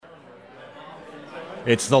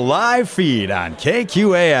It's the live feed on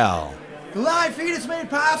KQAL. The live feed is made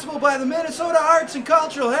possible by the Minnesota Arts and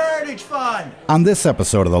Cultural Heritage Fund. On this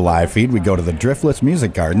episode of the live feed, we go to the Driftless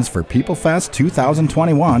Music Gardens for Peoplefest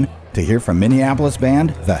 2021 to hear from Minneapolis band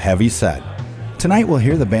The Heavy Set. Tonight we'll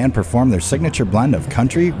hear the band perform their signature blend of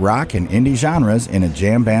country, rock, and indie genres in a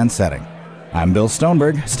jam band setting. I'm Bill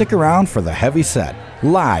Stoneberg. Stick around for The Heavy Set,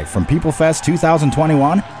 live from Peoplefest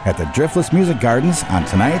 2021 at the Driftless Music Gardens on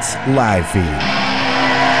tonight's live feed.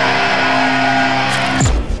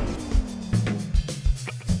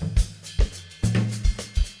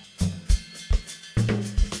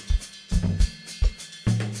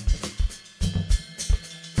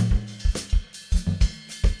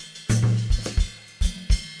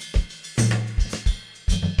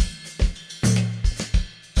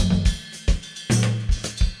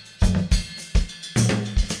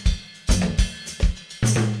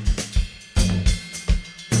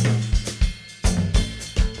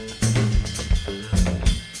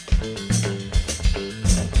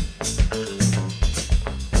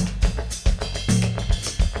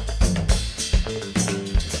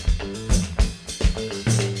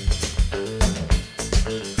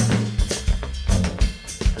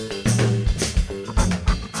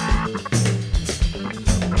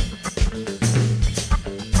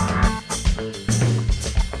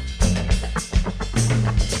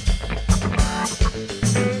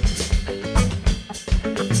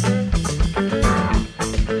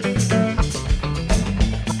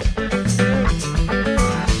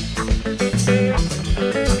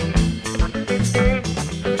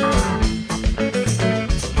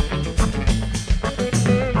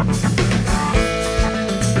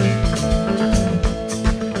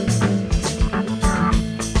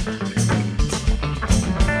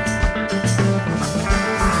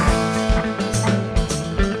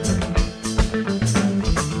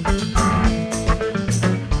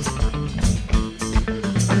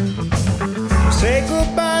 Say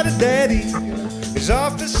goodbye to Daddy, he's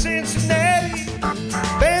off to Cincinnati.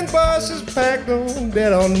 Band bus is packed on,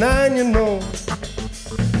 dead on 9, you know.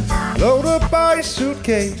 Load up all your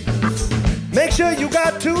suitcase, make sure you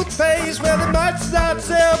got toothpaste. Well, they might not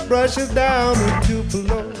sell brushes down in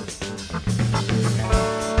Tupelo.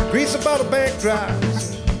 Grease up all the bank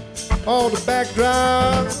drives, all the back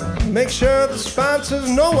drives. Make sure the sponsors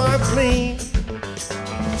know I'm clean.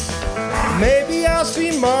 Maybe I'll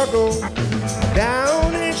see Margot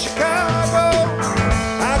down in Chicago.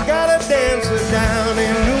 I got a dancer down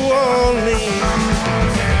in New Orleans.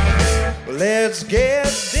 Let's get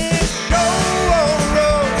this show on the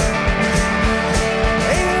road.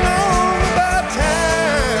 Ain't long about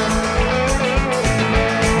time.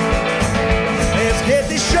 Let's get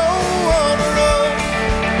this show on the road.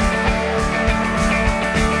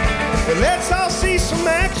 But let's all see some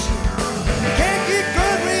action. Can't get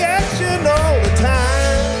good reaction all the time.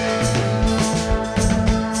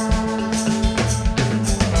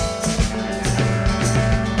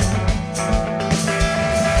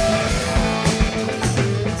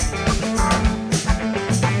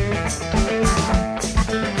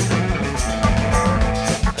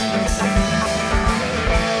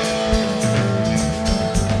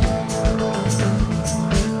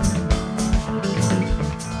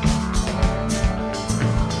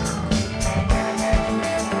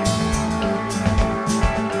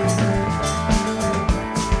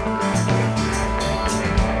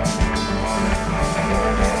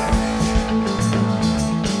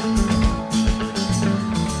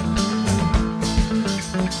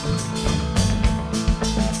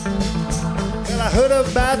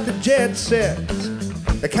 About the jet sets,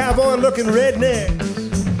 the cowboy-looking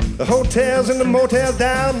rednecks, the hotels and the motels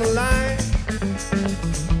down the line,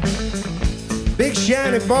 big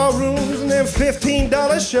shiny ballrooms and them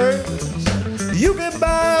 $15 shirts you can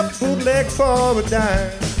buy a bootleg for a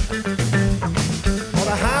dime. On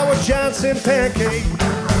a Howard Johnson pancake,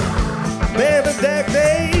 man, the deck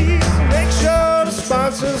days, make sure the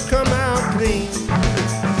sponsors come out clean.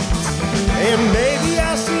 And maybe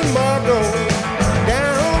I'll see Margot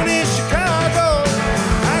down in Chicago.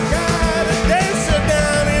 I got a dancer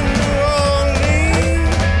down in New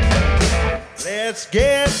Orleans. Let's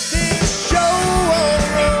get this show on the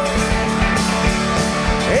road.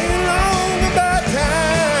 Ain't long about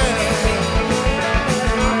time.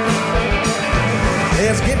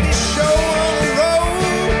 Let's get this show on the road.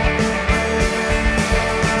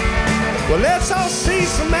 Well, let's all see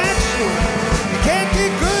some action. Can't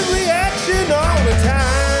get good reaction all the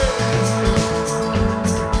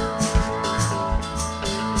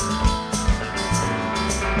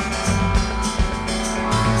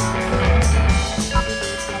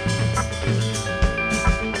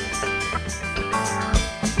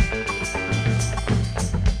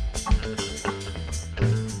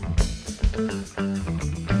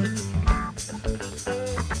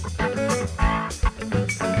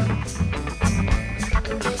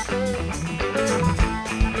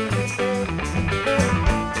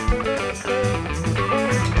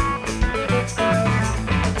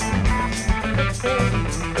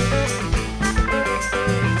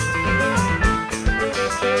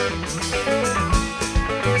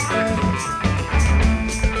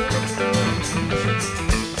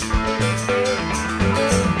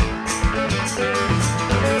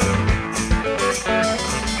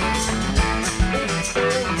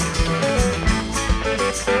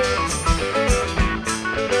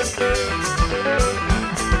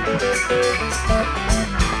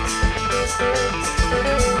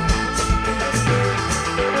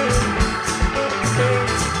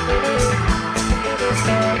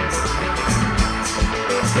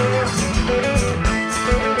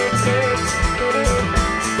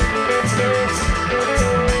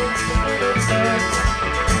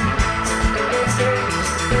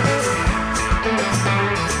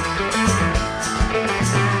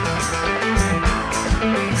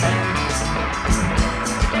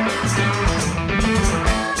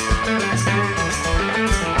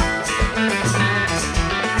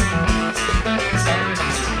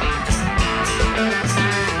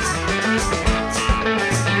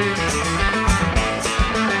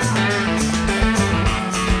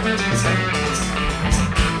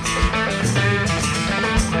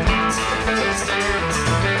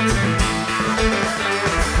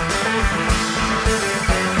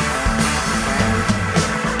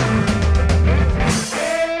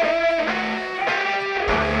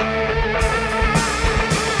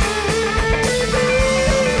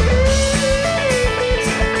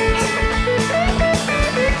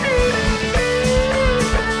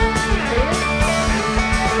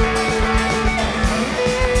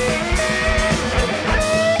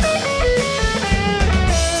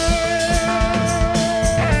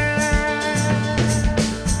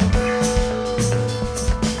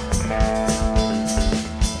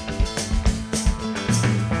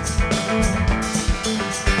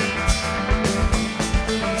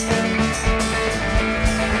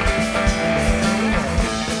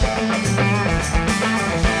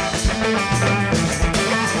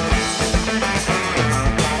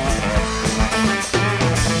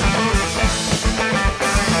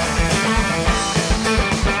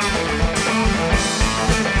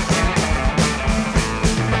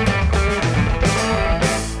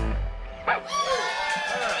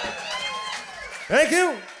Thank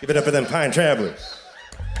you. Give it up for them Pine Travelers.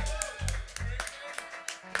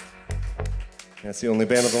 That's the only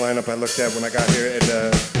band on the lineup I looked at when I got here. And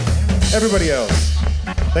everybody else,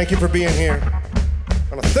 thank you for being here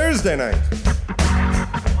on a Thursday night.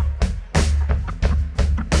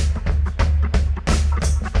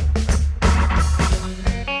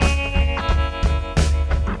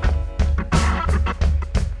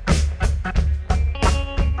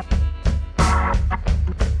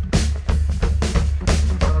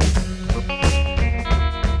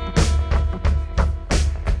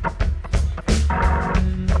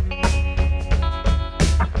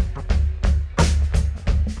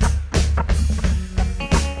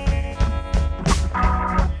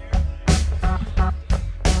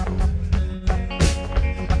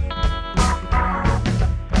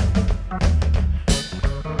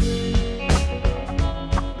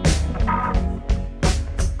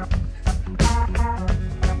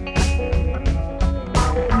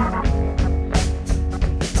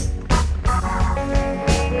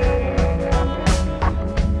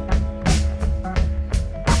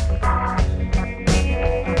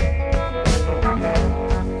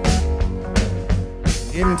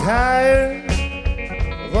 Getting tired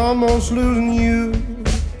of almost losing you.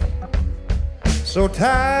 So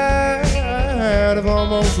tired of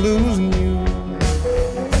almost losing you.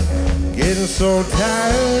 Getting so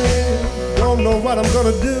tired, don't know what I'm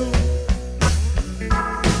gonna do.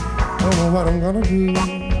 Don't know what I'm gonna do.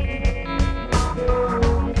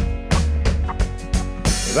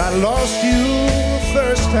 'Cause I lost you the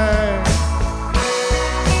first time.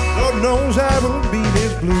 Lord knows I won't be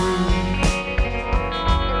this blue.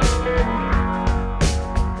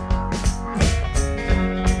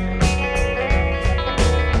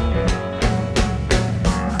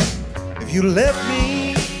 You left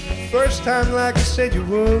me first time like you said you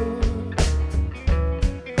would.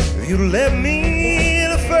 You left me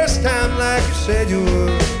the first time like you said you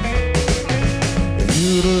would.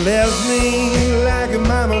 You'd left me like your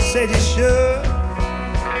mama said you should.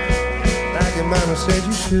 Like your mama said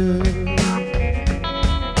you should.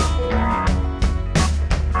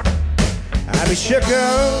 I'd be shook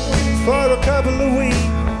up for a couple of weeks,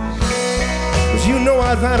 'cause you know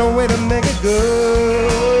I'd find a way to make it good.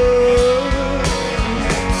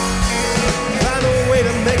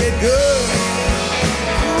 Make it good.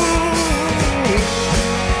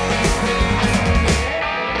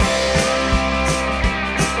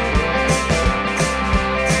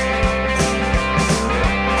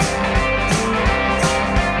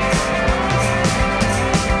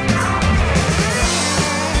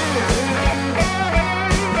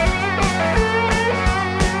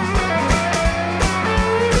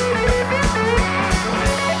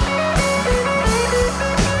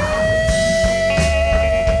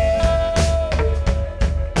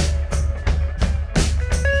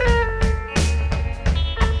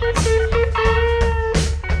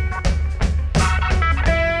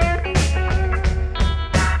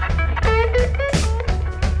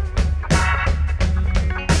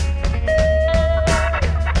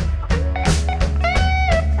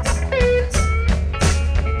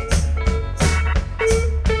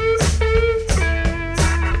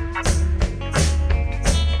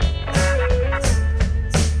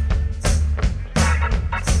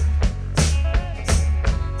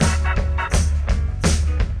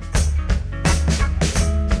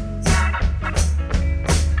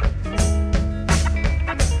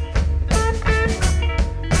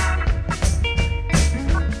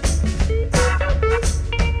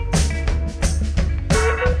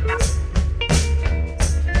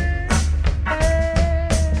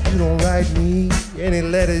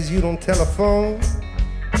 You don't telephone.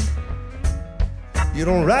 You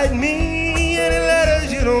don't write me any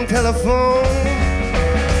letters. You don't telephone.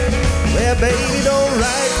 Well, baby, don't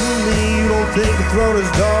write to me. You don't think the throat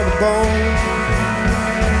is dog a bone.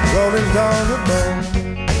 Throat is dog a bone.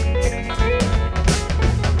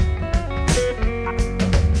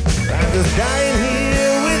 I'm just dying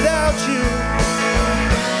here without you.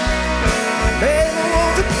 Baby,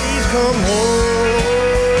 won't you please come home?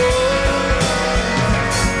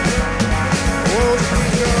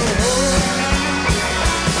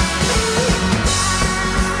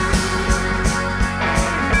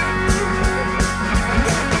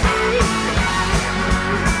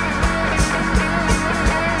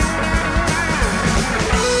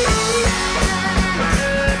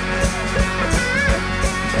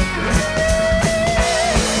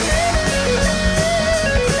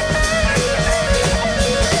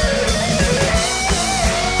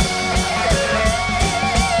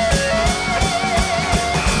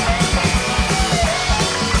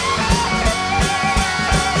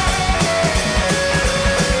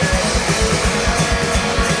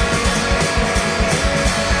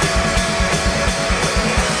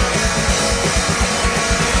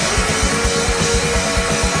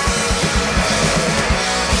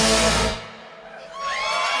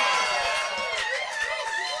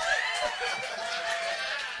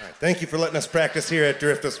 Thank you for letting us practice here at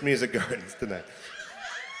Driftless Music Gardens tonight.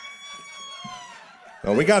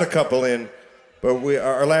 Well, we got a couple in, but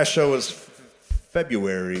our last show was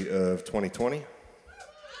February of 2020.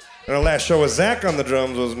 And our last show with Zach on the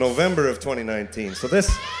drums was November of 2019. So this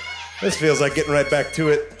feels like getting right back to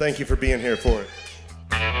it. Thank you for being here for it.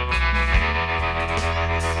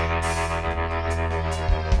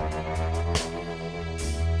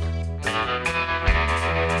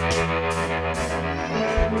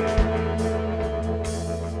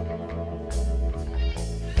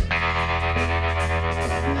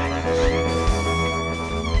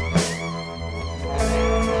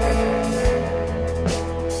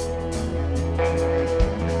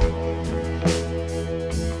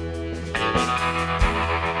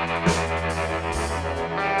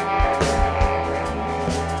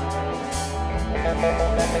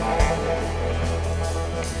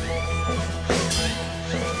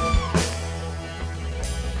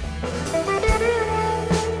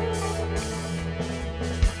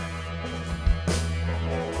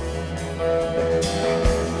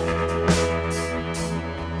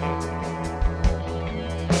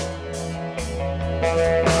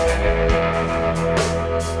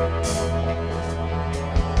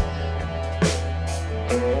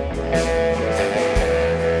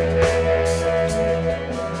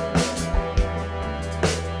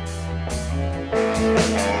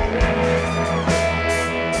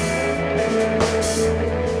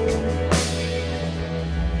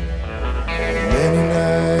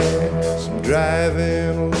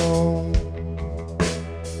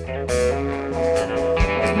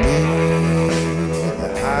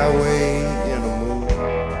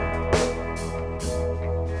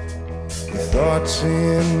 Thoughts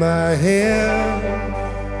in my head,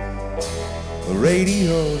 a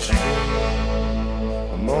radio stream.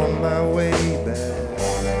 I'm on my way back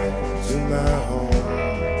to my home.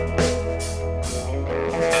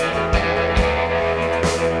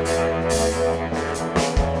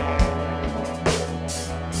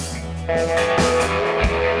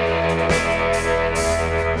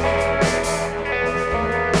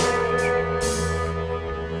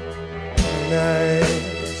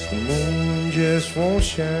 Nights the moon just won't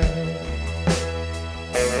shine.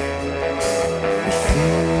 It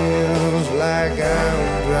feels like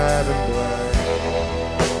I'm driving blind.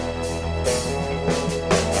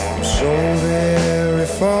 I'm so very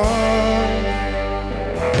far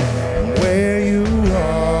from where you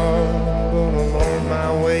are, but I'm on my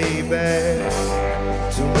way back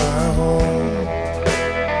to my home,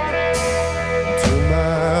 to my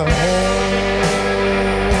home.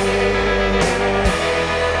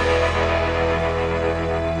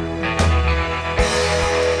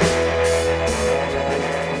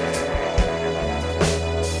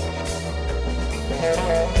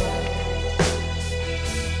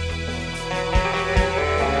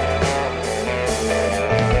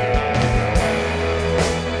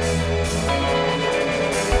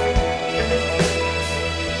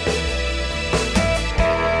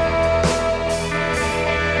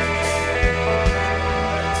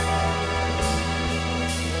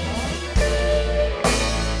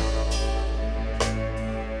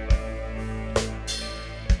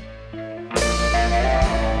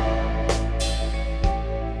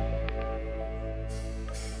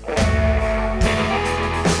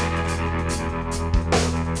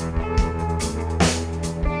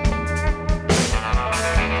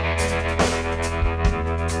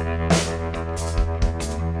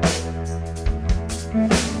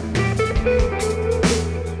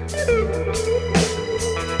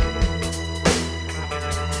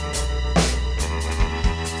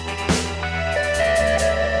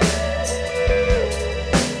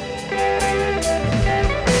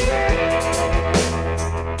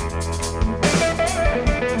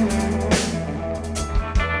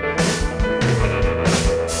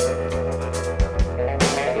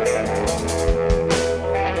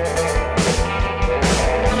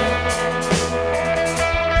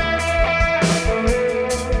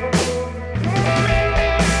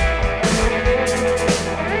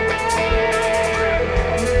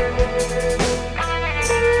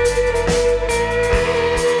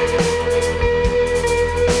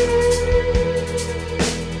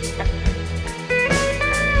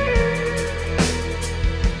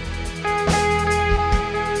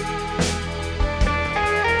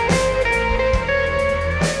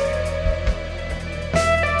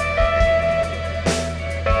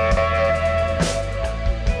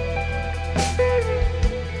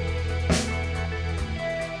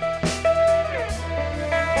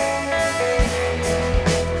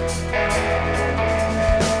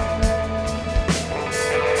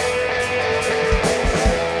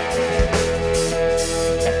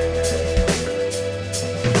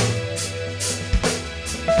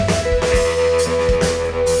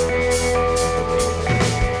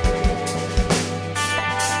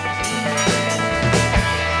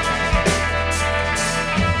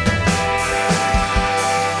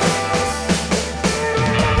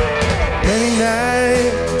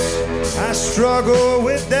 Struggle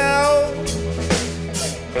with doubt.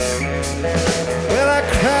 Well, I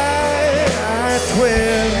cry, I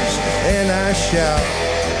twist, and I shout.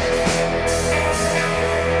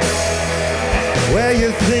 Well, you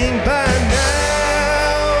think by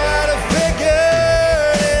now I'd have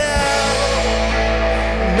figured it out.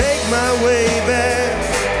 Make my way back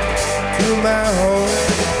to my home.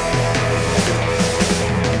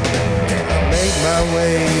 I'll make my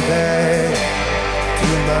way back to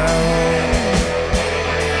my home.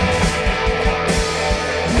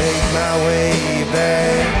 My way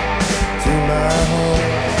back to my home.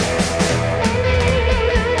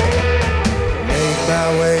 Make my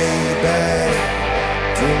way back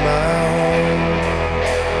to my home.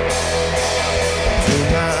 To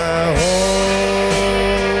my home.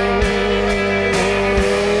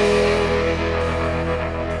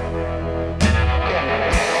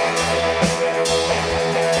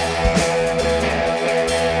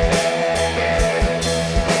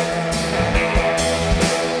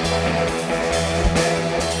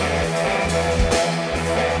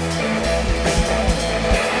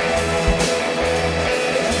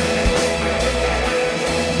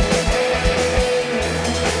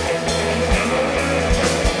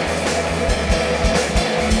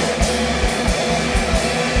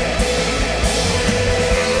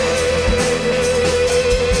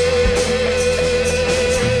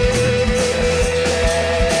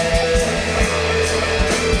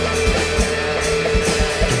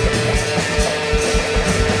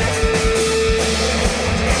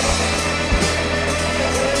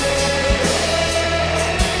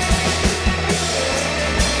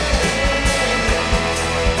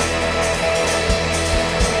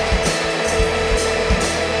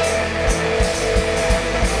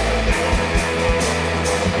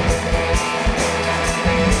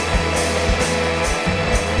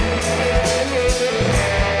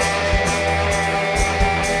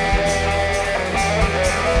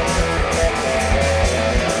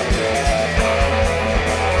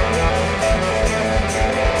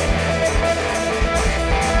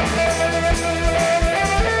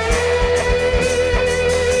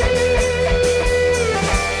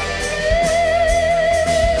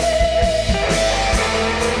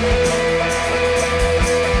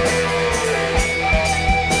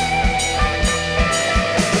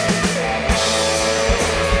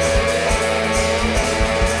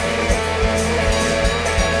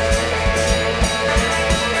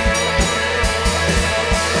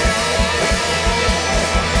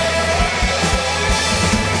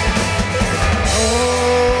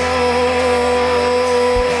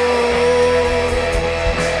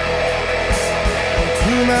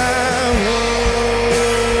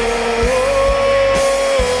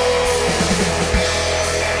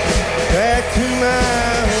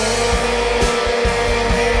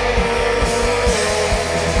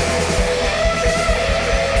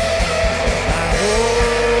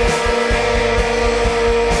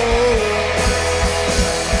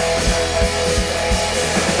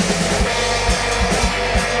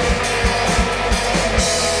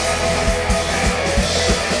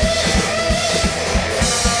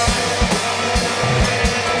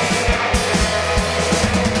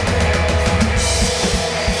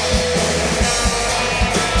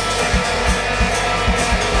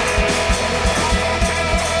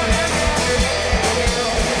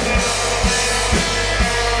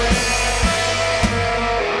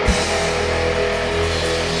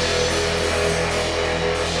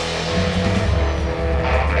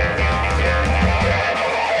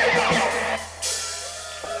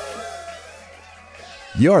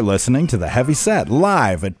 You're listening to The Heavy Set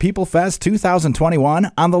live at Peoplefest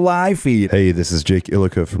 2021 on the live feed. Hey, this is Jake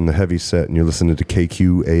Illica from The Heavy Set, and you're listening to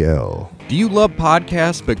KQAL. Do you love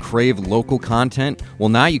podcasts but crave local content? Well,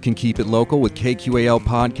 now you can keep it local with KQAL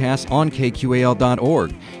Podcasts on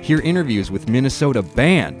KQAL.org. Hear interviews with Minnesota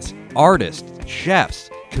bands, artists,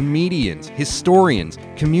 chefs, comedians, historians,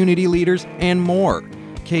 community leaders, and more.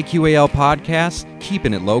 KQAL Podcasts,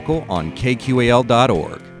 keeping it local on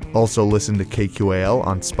KQAL.org. Also listen to KQAL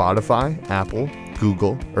on Spotify, Apple,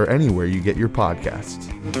 Google, or anywhere you get your podcasts.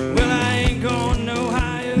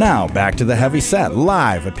 Now, back to The Heavy Set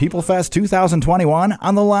live at Peoplefest 2021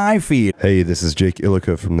 on the live feed. Hey, this is Jake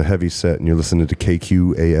Illica from The Heavy Set, and you're listening to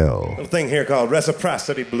KQAL. A thing here called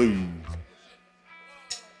Reciprocity Blues.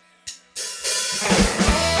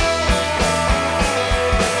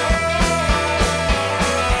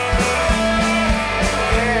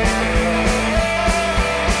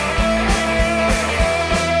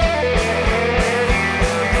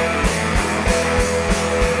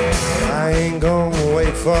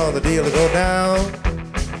 For the deal to go down,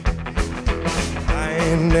 I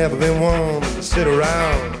ain't never been one to sit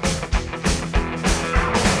around.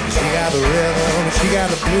 She got the rhythm, she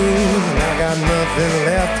got the blues, and I got nothing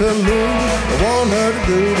left to lose. I want her to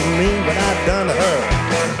do to me what I've done to her.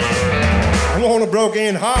 I want a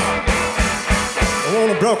broken heart, I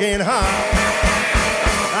want a broken heart.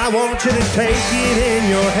 I want you to take it in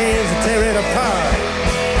your hands and tear it apart.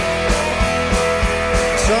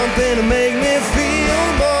 Something to make me feel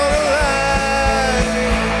more alive.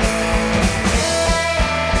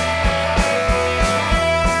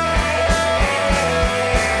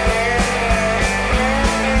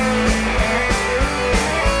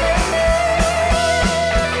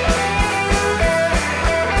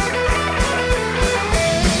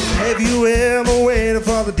 Have you ever waited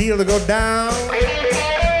for the deal to go down? You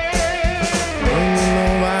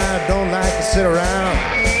know I don't like to sit around.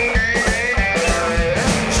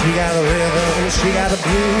 She got a rhythm, she got a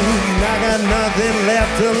blues, and I got nothing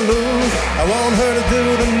left to lose. I want her to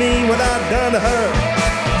do to me what I've done to her.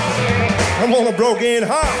 I want a broken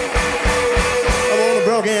heart, I want a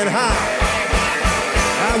broken heart.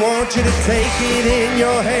 I want you to take it in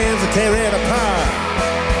your hands and tear it apart.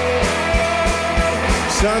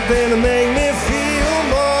 Something to make me feel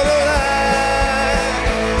more alive.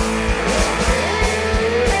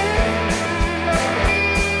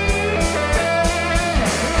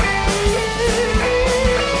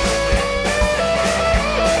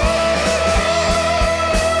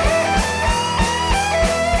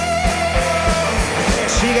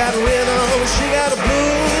 She got a rhythm, she got a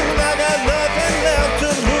blues, and I got nothing left to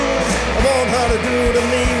lose. I want her to do to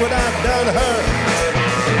me what I've done to her.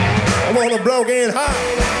 I want a broken heart,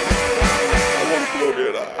 I want a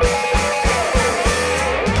broken heart.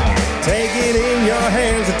 Take it in your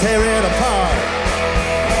hands and tear it apart.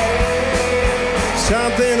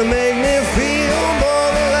 Something to make me feel more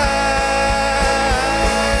alive.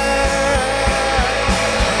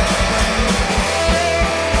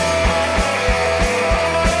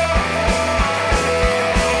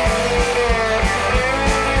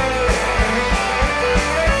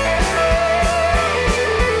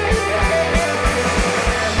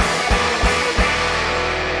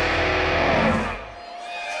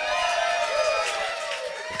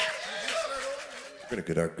 We're gonna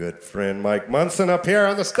get our good friend Mike Munson up here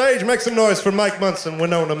on the stage. Make some noise for Mike Munson,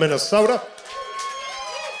 Winona, Minnesota.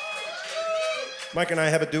 Mike and I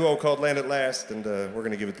have a duo called Land at Last, and we're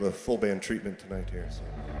gonna give it the full band treatment tonight here. So.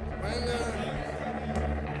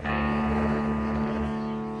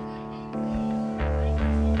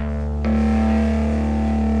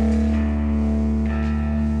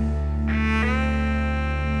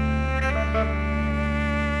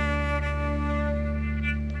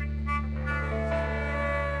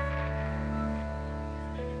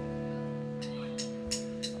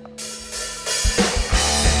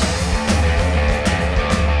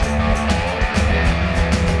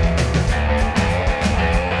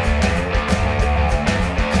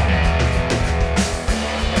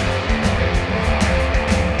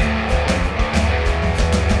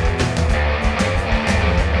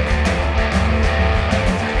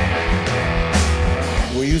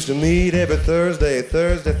 To meet every Thursday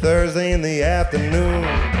in the afternoon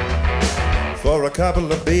for a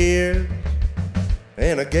couple of beers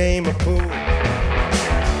and a game of pool.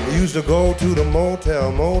 We used to go to the motel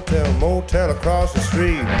across the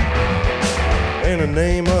street, and the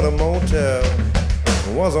name of the motel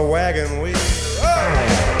was a wagon wheel.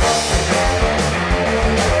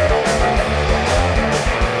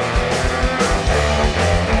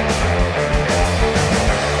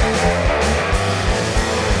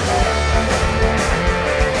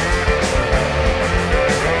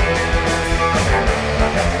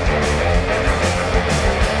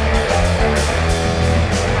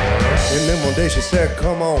 said,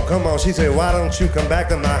 come on, come on. She said, why don't you come back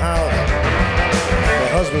to my house? My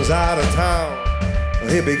husband's out of town.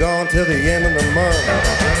 He'll be gone till the end of the month.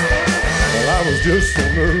 Well, I was just so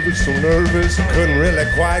nervous, I couldn't really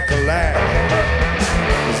quite collapse.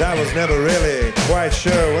 'Cause I was never really quite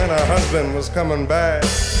sure when her husband was coming back.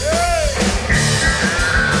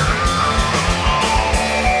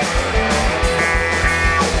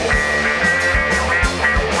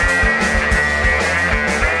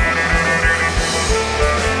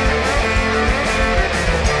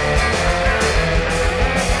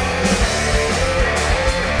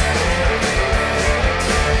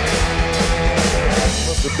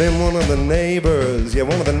 Been one of the neighbors, yeah,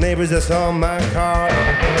 one of the neighbors that saw my car.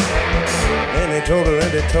 And they told her,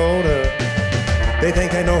 they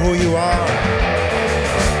think they know who you are.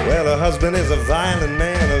 Well, her husband is a violent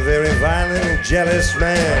man, a very violent and jealous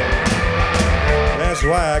man. That's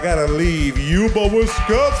why I gotta leave you, but with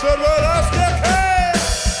skirts and what else you can.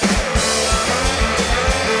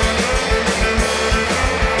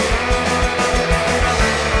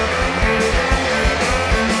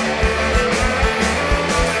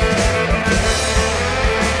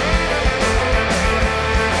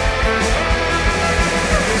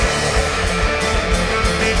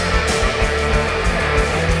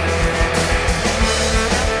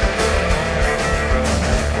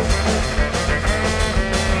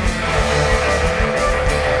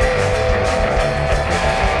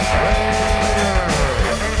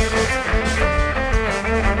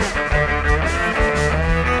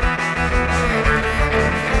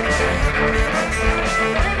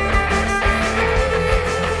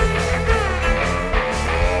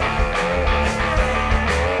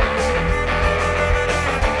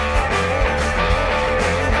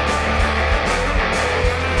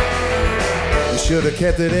 Should have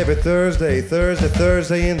kept it every Thursday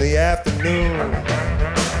in the afternoon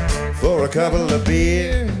for a couple of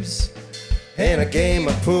beers and a game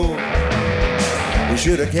of pool. We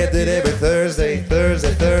should have kept it every Thursday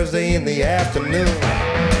in the afternoon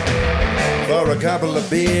for a couple of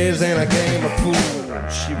beers and a game of pool.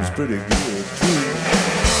 She was pretty good too.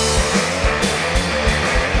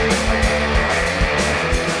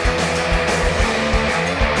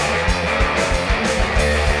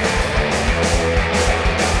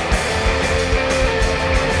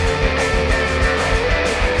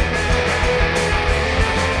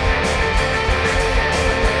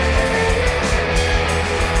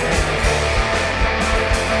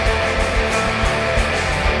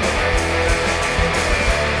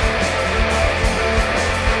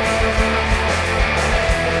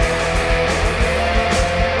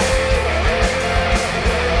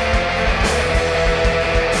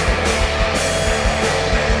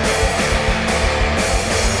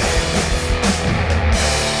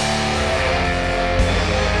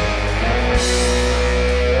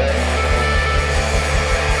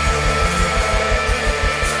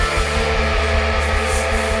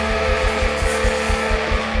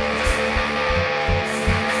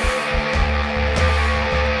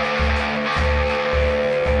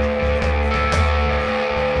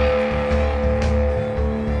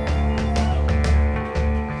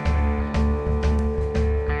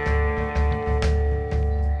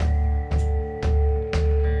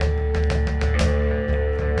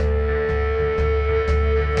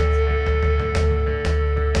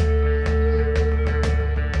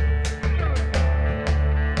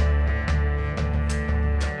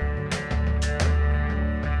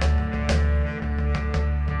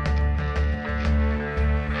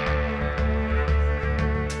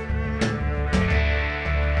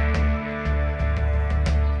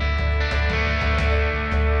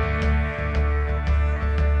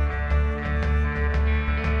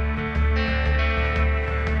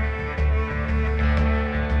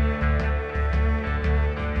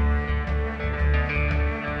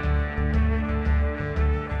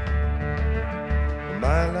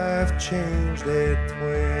 Changed at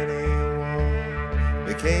 21,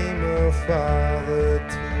 became a father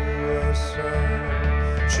to a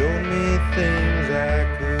son, showed me things I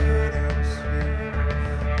couldn't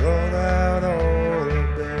see, brought out all the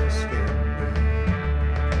best in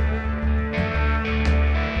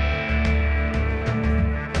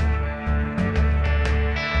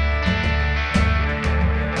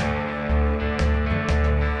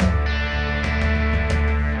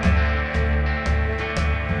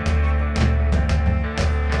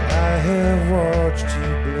watched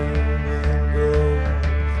you bloom and grow,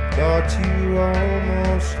 thought you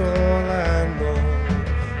almost all I know,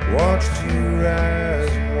 watched you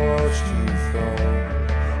rise and watched you fall,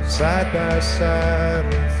 side by side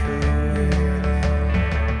and through it all.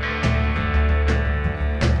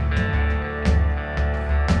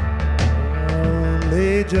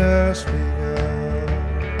 just begun.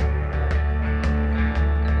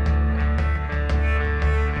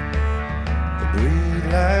 To breathe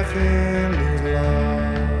life in these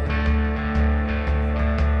lungs.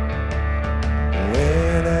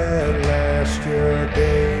 When at last your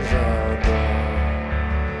days are gone,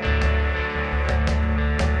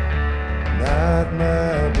 not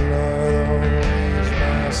my blood, always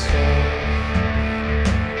my soul.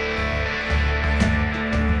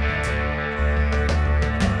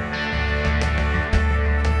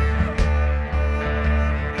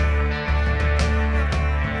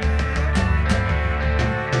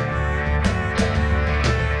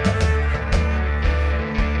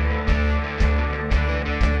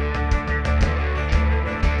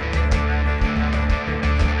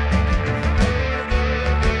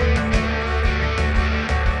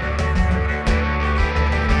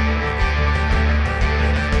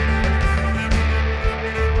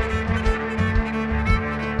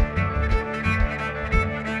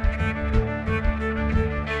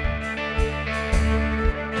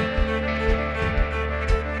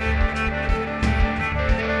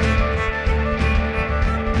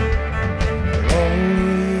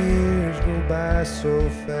 So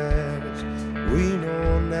fast, we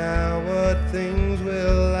know now what things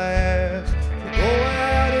will last. So go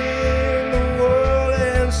out in the world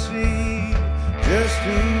and see just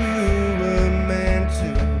who you were meant to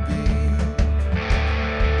be.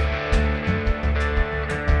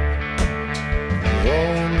 You've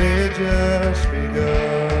only just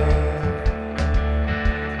begun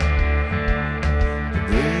to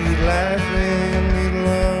breathe life in these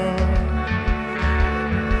lungs.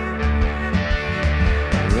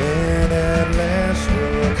 At last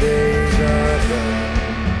your days are done.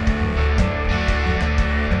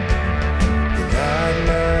 Denied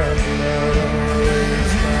my blood,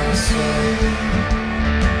 always my son.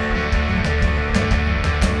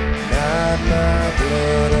 Not my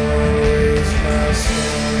blood, always my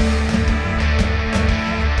son.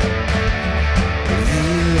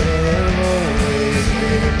 You have always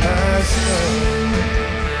been my son.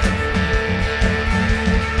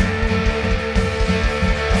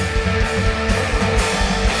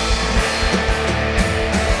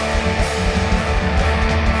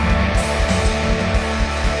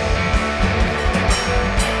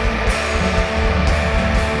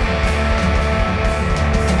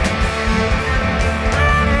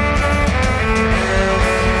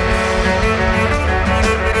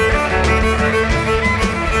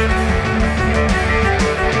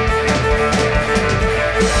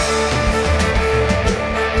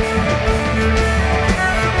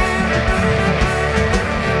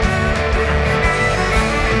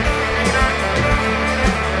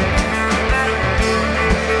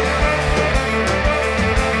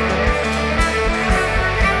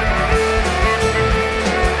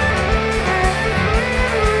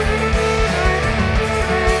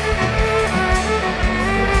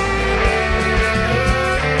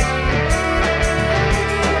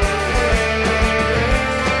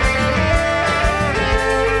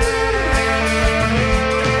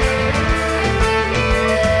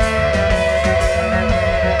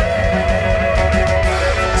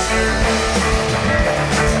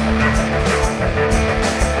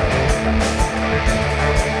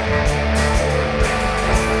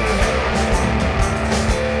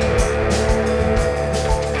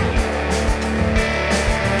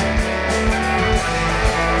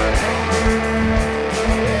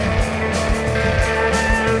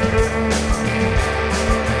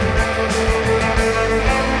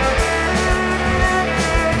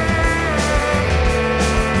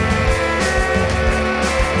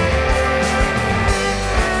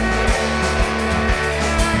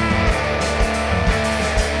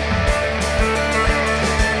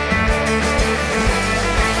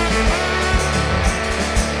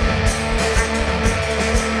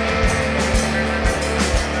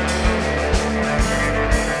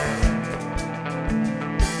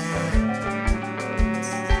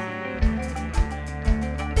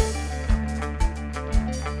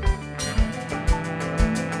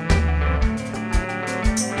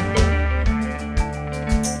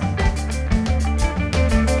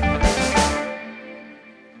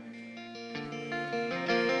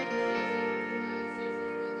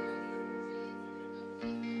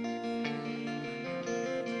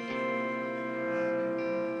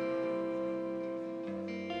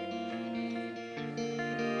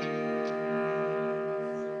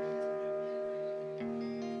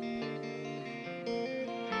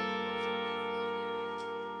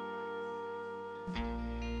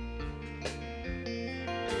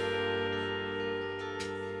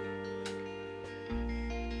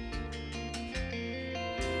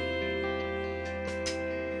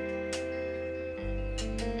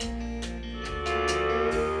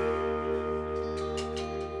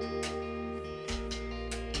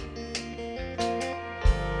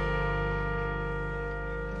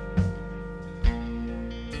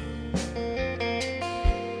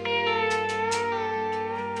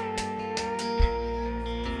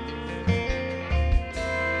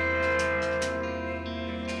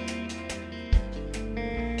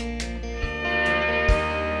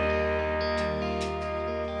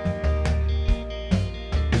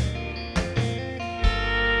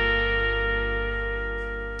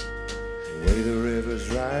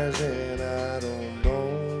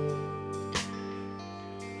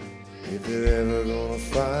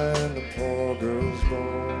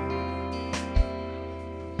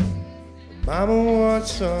 Mama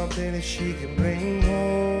wants something that she can bring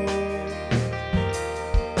home.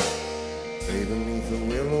 Lay beneath the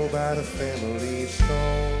willow by the family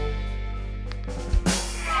stone.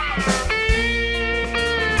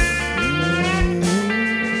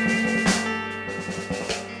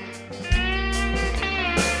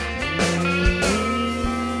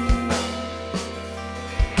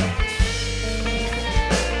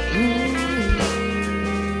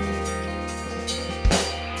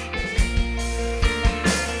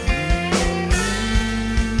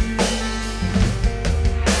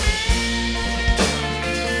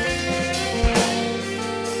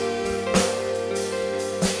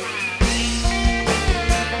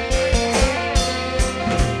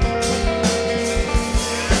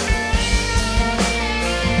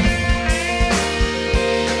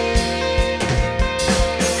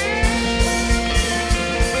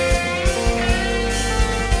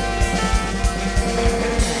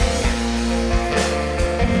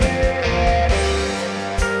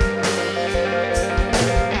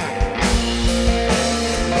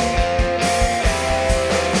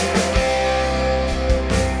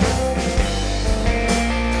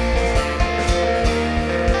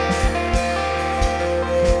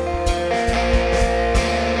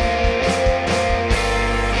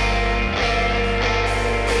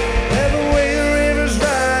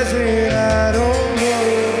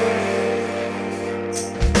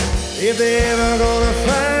 If they ever gonna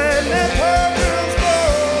find that poor girl's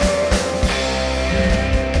gold.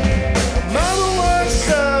 Mama wants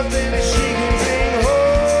something that she can bring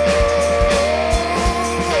home.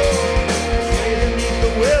 Lay beneath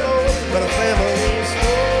the willow by the family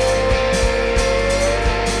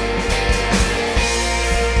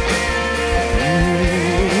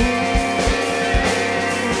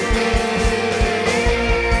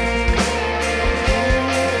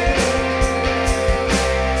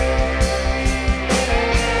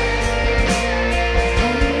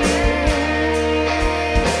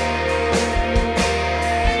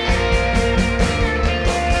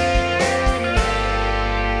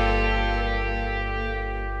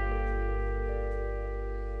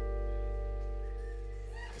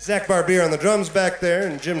Zach Barbier on the drums back there,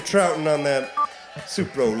 and Jim Troughton on that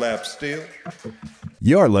Supro lap steel.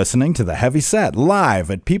 You're listening to The Heavy Set live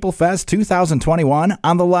at Peoplefest 2021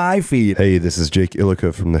 on the live feed. Hey, this is Jake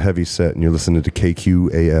Illica from The Heavy Set, and you're listening to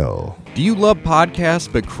KQAL. Do you love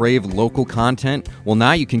podcasts but crave local content? Well,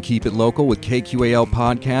 now you can keep it local with KQAL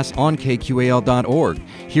podcasts on KQAL.org.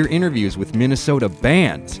 Hear interviews with Minnesota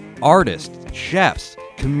bands, artists, chefs,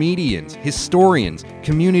 comedians, historians,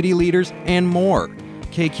 community leaders, and more.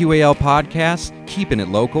 KQAL podcasts, keeping it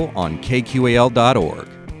local on KQAL.org.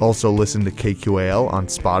 Also listen to KQAL on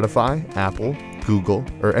Spotify, Apple, Google,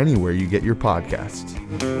 or anywhere you get your podcasts.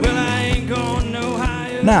 Well, I ain't going no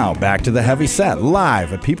higher. Now, back to The Heavy Set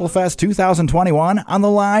live at Peoplefest 2021 on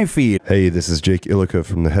the live feed. Hey, this is Jake Illica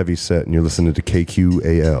from The Heavy Set, and you're listening to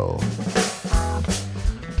KQAL.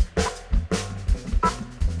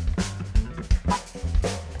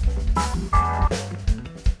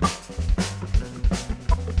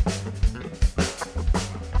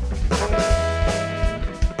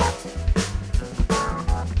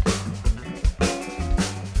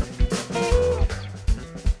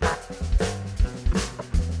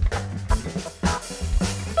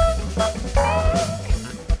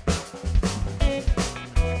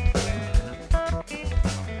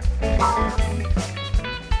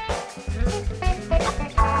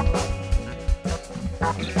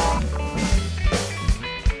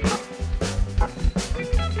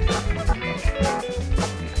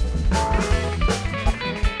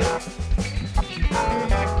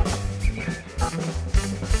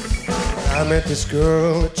 I met this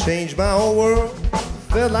girl that changed my whole world.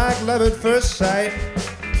 Felt like love at first sight.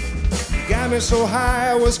 Got me so high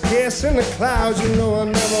I was kissing the clouds. You know I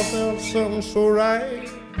never felt something so right.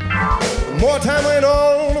 The more time went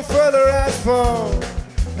on, the further I'd fall.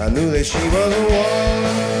 I knew that she was the one.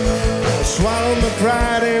 I swallowed my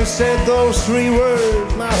pride and said those three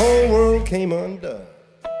words. My whole world came undone.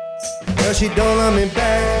 Well, she don't love me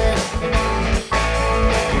back.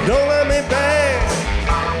 Don't love me back.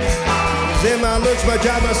 my looks, my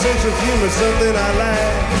job, my sense of humor, something I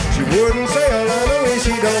like. She wouldn't say a line the way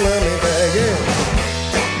she don't love me back, yeah.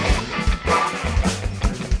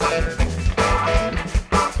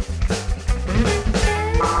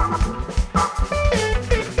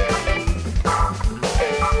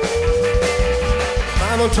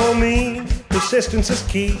 Mama told me persistence is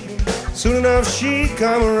key. Soon enough she'd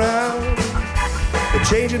come around. The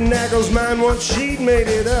change in Naggle's mind once she'd made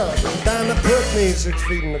it up. Time to put me 6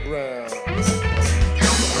 feet in the ground.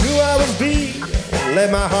 Knew I was beat, let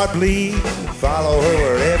my heart bleed. Follow her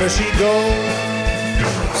wherever she goes.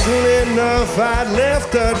 Soon enough I'd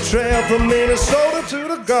left a trail from Minnesota to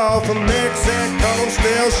the Gulf, from Mexico.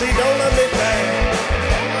 Still she don't love me back.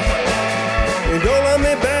 She don't love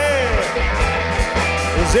me back.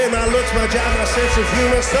 It's in my looks, my job, my sense of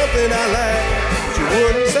humor, something I like. She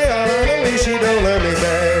wouldn't say all I know, she don't love me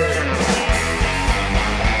back.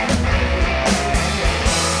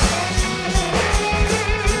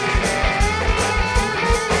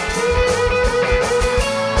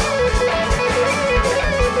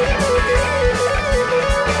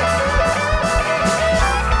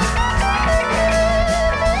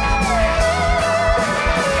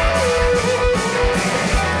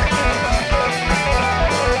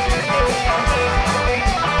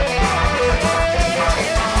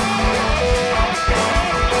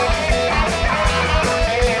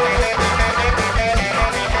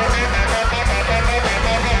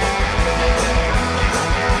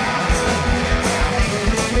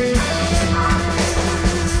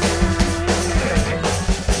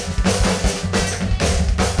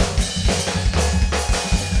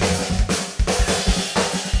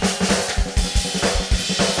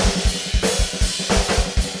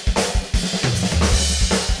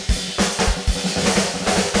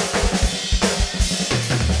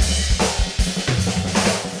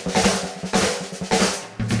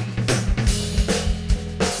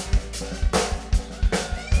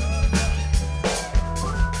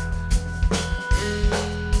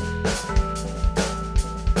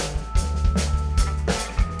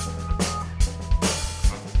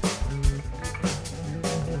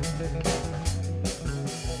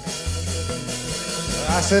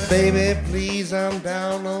 I said, baby, please, I'm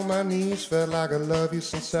down on my knees. Felt like I love you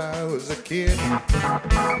since I was a kid.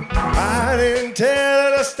 I didn't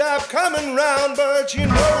tell her to stop coming round, but you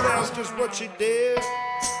know that's just what she did.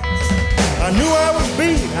 I knew I was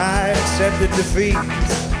beat, I accepted defeat.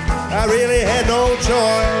 I really had no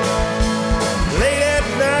choice. Late at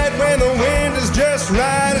night when the wind is just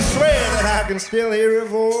right, I swear that I can still hear her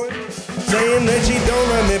voice saying that she don't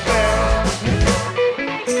love me back.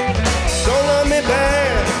 Don't love me back.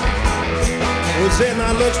 Would say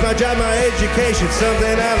my looks, my job, my education,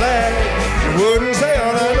 something I lack. She wouldn't say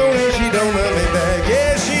all I know is she don't love me back.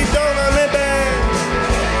 Yeah, she don't love me back.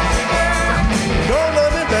 Don't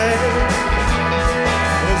love me back.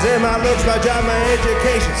 Would say my looks, my job, my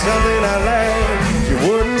education, something I lack. She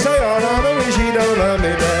wouldn't say all I know is she don't love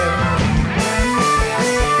me back.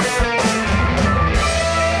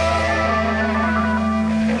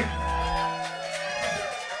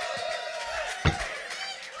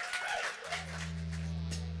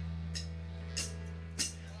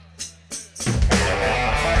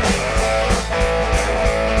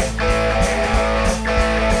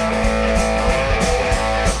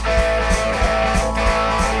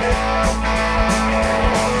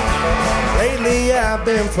 I've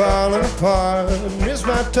been falling apart, missed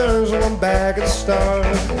my turns, so I'm back at the start,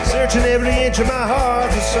 searching every inch of my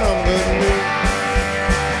heart for some good news.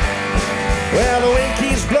 Well, the wind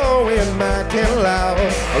keeps blowing, I can't allow it.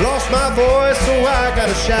 I lost my voice, so I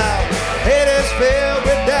gotta shout. Head is filled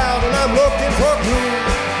with doubt, and I'm looking for clues.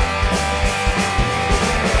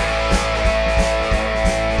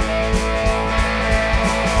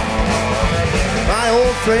 My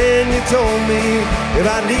old friend, you told me if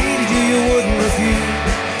I needed you, you wouldn't refuse.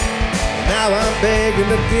 Now I'm begging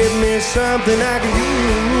to give me something I can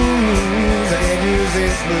use. I can use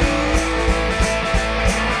this blues.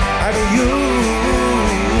 I can use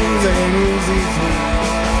these blues.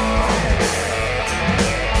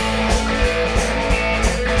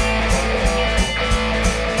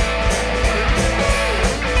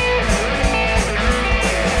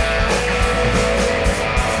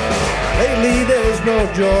 Lately there's no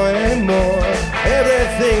joy anymore.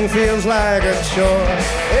 Everything feels like a chore.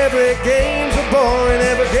 Every game's a boring,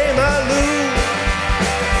 every game I lose.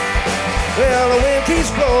 Well, the wind keeps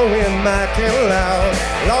blowing, I can't allow.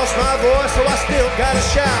 Lost my voice, so I still gotta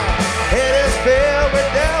shout. Head is filled with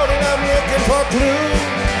doubt, and I'm looking for clues.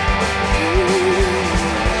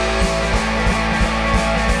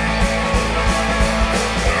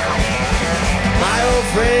 My old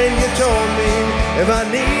friend, you told me If I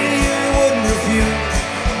needed you, you wouldn't refuse.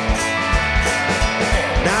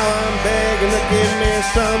 Now I'm begging to give me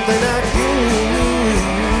something I can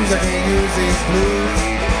use. I can use these blues.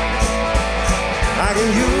 I can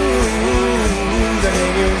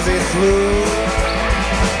use these blues.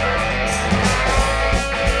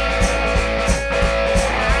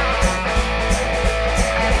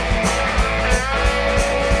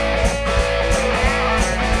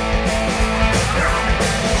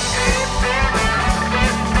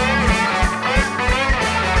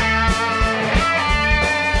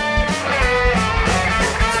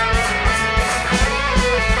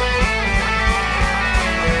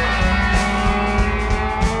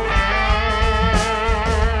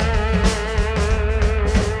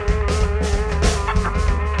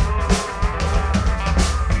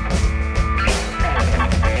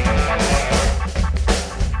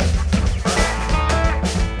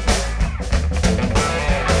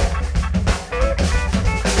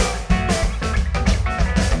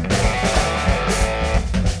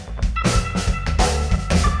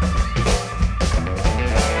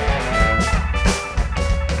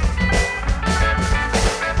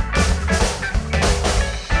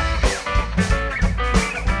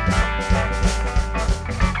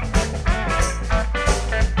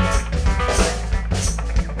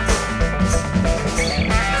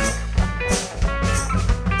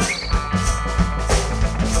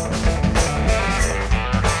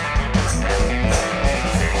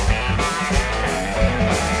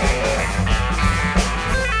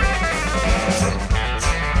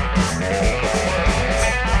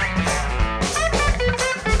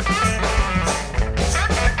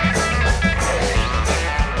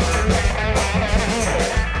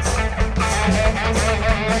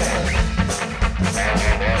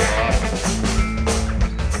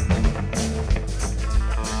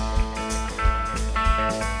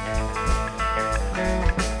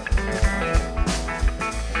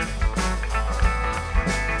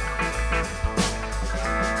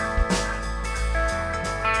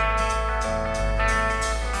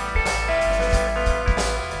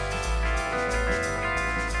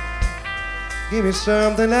 Give me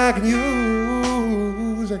something I can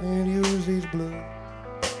use. I can use these blues.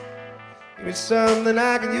 Give me something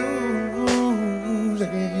I can use. I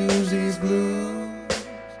can use these blues.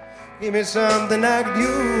 Give me something I can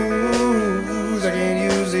use. I can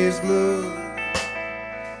use these blues.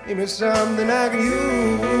 Give me something I can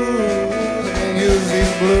use. I can use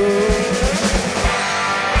these blues.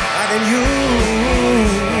 I can use these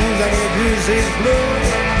blues. I can use these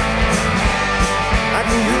blues. I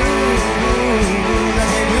can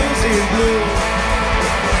use these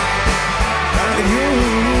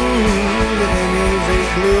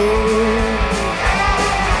blues.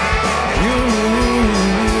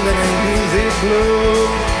 I can use these blues.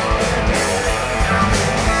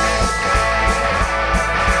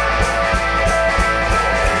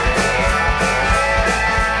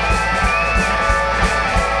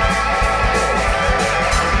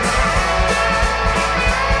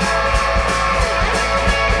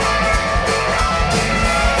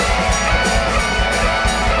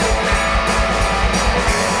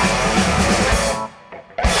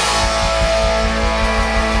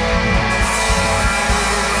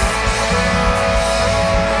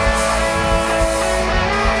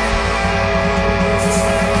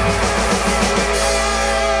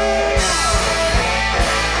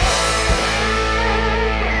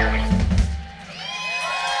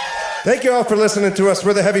 Thank you all for listening to us.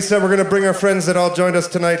 We're the Heavy Set. We're going to bring our friends that all joined us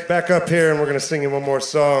tonight back up here, and we're going to sing you one more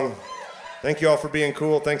song. Thank you all for being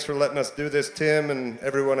cool. Thanks for letting us do this, Tim, and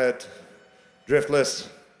everyone at Driftless,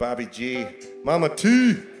 Bobby G, Mama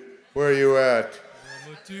T, where are you at?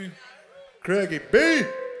 Mama T. Craigie B,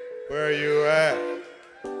 where are you at?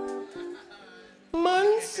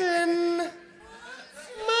 Munson.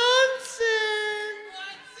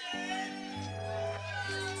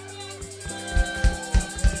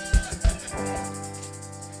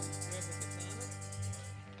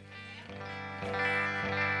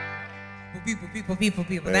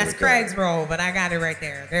 People. That's Craig's role, but I got it right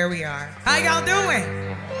there. There we are. How y'all doing?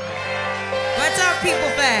 What's up,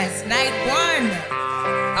 Peoplefest? Night 1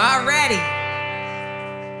 already.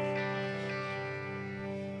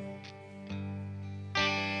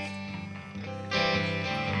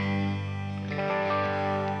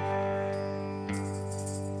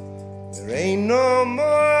 There ain't no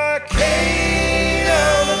more cane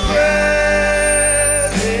on the ground.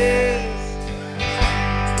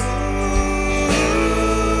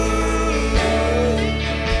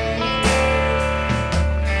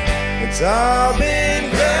 It's all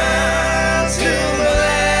been ground to the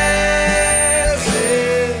land.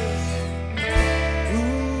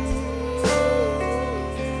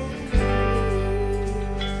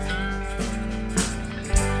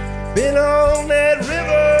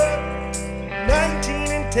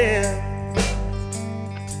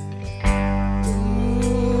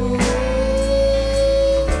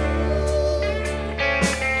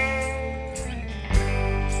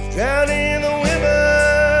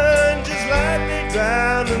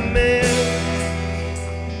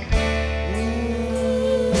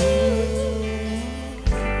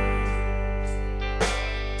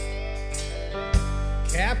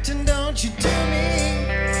 and don't you do me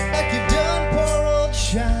like you done poor old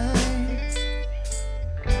Shine.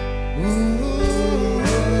 Ooh.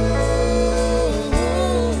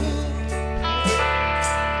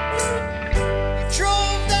 You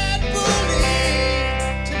drove that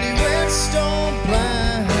bully till he went stone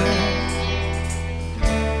blind.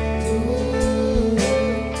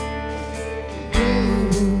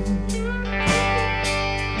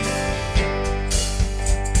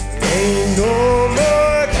 Ain't no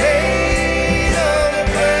more Kate on the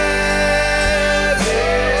present.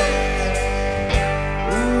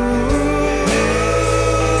 Ooh.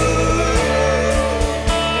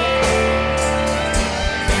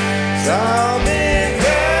 Saw me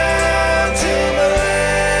down to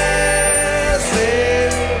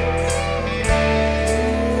molasses.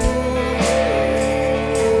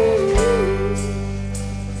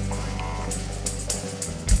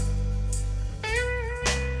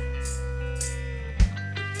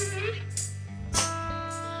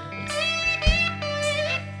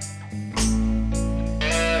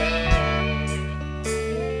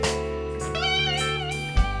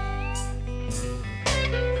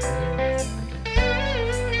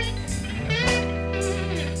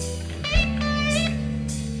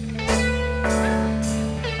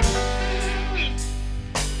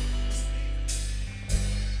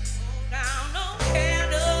 Down no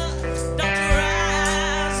candle, don't you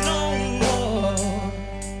rise no more.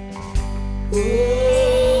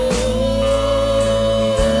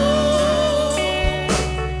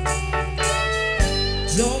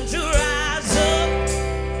 Don't you rise up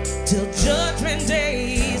till judgment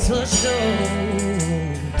days for sure.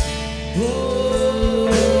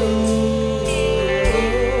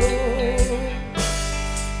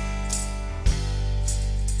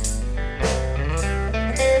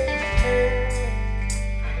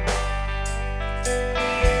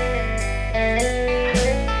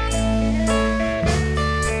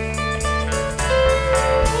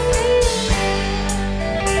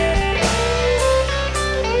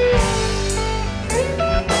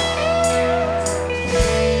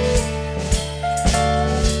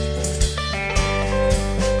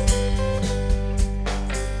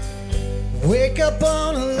 Wake up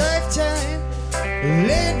on a lifetime,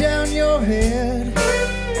 lay down your head.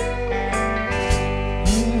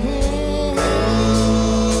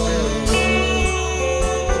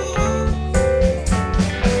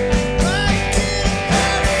 Might get a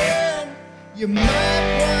pattern, you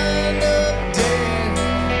might wind up dead.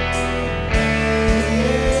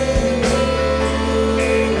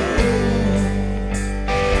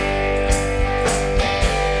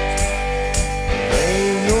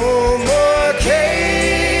 Ain't no more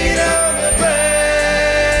Kate on the present.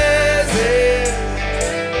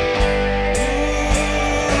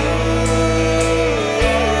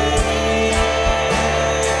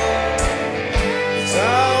 It's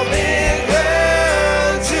all been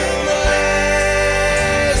ground to molasses.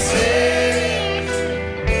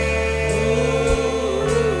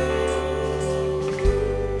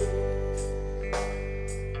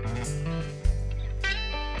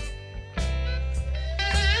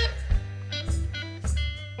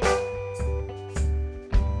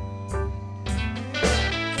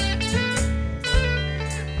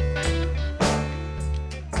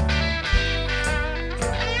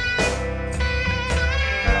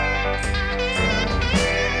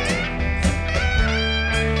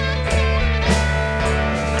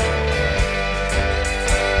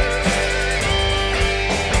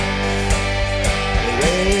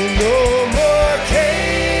 Ain't no more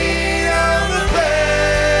Kate on the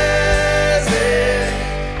present.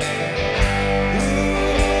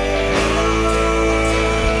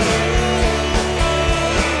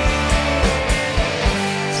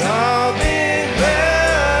 It's all been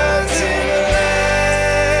ground to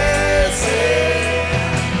molasses.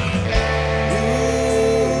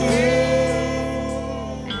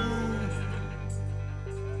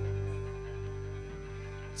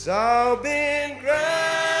 It's all been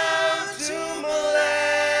ground to molasses.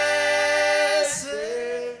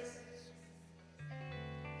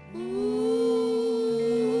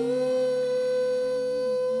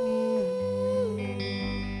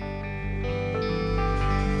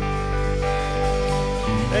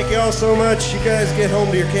 Thank you all so much. You guys get home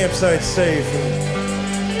to your campsite safe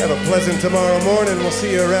and have a pleasant tomorrow morning. We'll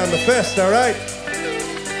see you around the fest, all right?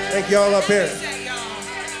 Thank you all up here.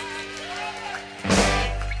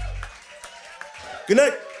 Good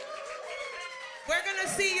night. We're gonna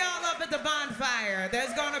see y'all up at the bonfire.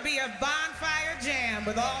 There's gonna be a bonfire jam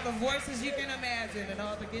with all the voices you can imagine and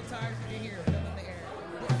all the guitars you can hear filling the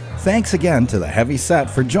air. Thanks again to the Heavy Set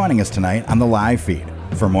for joining us tonight on the live feed.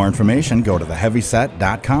 For more information, go to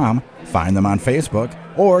theheavyset.com, find them on Facebook,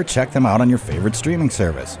 or check them out on your favorite streaming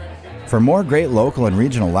service. For more great local and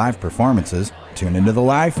regional live performances, tune into the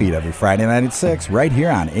live feed every Friday night at 6 right here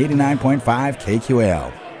on 89.5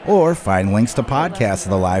 KQAL. Or find links to podcasts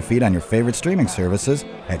of the live feed on your favorite streaming services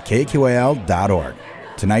at kqal.org.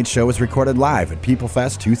 Tonight's show is recorded live at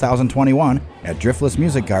Peoplefest 2021 at Driftless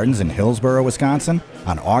Music Gardens in Hillsboro, Wisconsin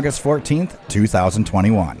on August 14th,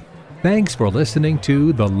 2021. Thanks for listening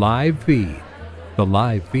to The Live Feed. The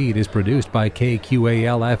Live Feed is produced by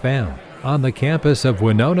KQAL-FM on the campus of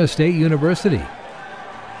Winona State University.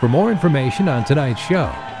 For more information on tonight's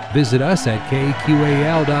show, visit us at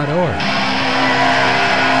kqal.org.